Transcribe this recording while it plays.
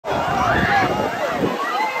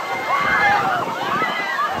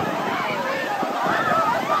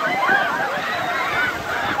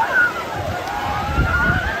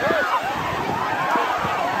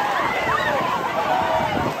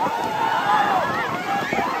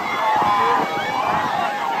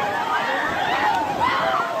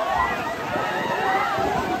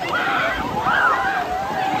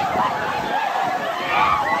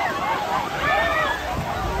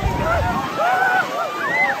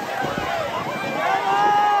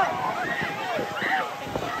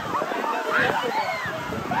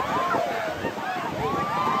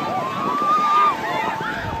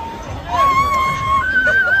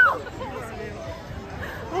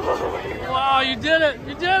you did it!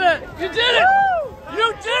 You did it! You did it!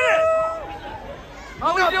 You did it!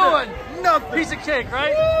 How we doing? Nothing. Piece of cake,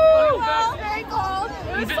 right? Well, very cold.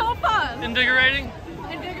 It was so fun. Invigorating?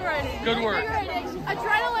 Invigorating. Good work. Invigorating.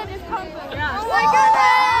 Adrenaline is pumping. Yes. Oh my goodness!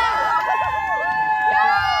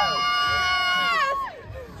 Yes!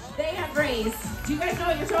 They have raised. Do you guys know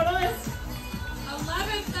what your total is?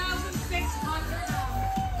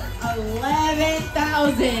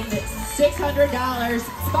 $11,600.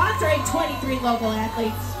 Sponsoring 23 local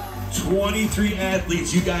athletes. 23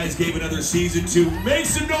 athletes you guys gave another season to. Make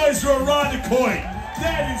some noise for Irondequoit.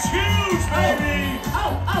 That is huge, baby!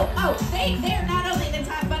 They are not only the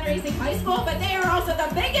top fundraising high school, but they are also the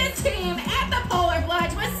biggest team at the Polar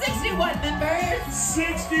Plunge with 61 members.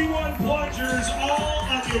 61 plungers all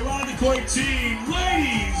on the Irondequoit team.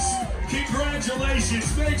 Ladies,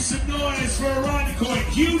 congratulations. Make some noise for Irondequoit.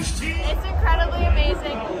 Huge team. It's incredibly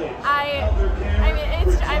amazing.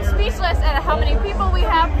 I'm speechless at how many people we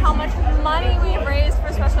have, how much money we've raised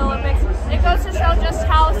for Special Olympics. It goes to show just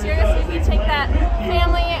how seriously we take that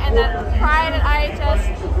family and that pride at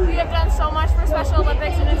IHS. We have done so much for Special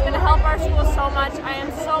Olympics, and it's going to help our school so much. I am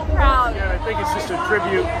so proud. Yeah, I think it's just a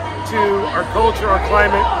tribute to our culture, our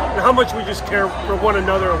climate, and how much we just care for one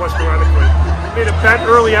another at West Irondequoit. I made a bet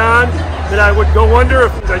early on that I would go under.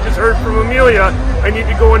 If I just heard from Amelia, I need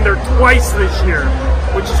to go in there twice this year,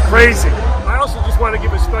 which is crazy. I also just want to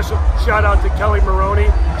give a special shout out to Kelly Moroni.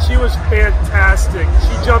 She was fantastic.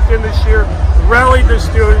 She jumped in this year, rallied the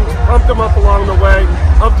students, pumped them up along the way,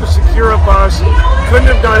 helped to secure a bus. Couldn't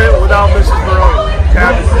have done it without Mrs. Moroni.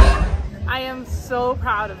 Fabulous. I am so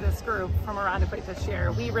proud of this group from Irondequoit this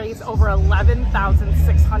year. We raised over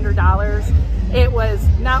 $11,600. It was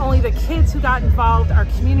not only the kids who got involved, our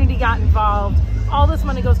community got involved. All this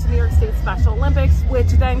money goes to New York State Special Olympics,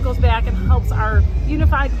 which then goes back and helps our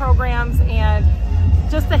unified programs. And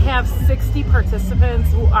just to have 60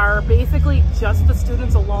 participants who are basically just the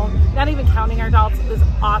students alone, not even counting our adults, is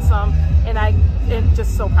awesome. And I am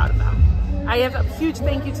just so proud of them. I have a huge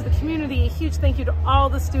thank you to the community, a huge thank you to all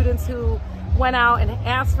the students who went out and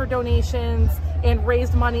asked for donations and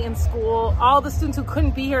raised money in school, all the students who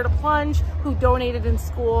couldn't be here to plunge, who donated in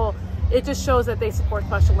school. It just shows that they support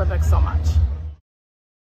Special Olympics so much.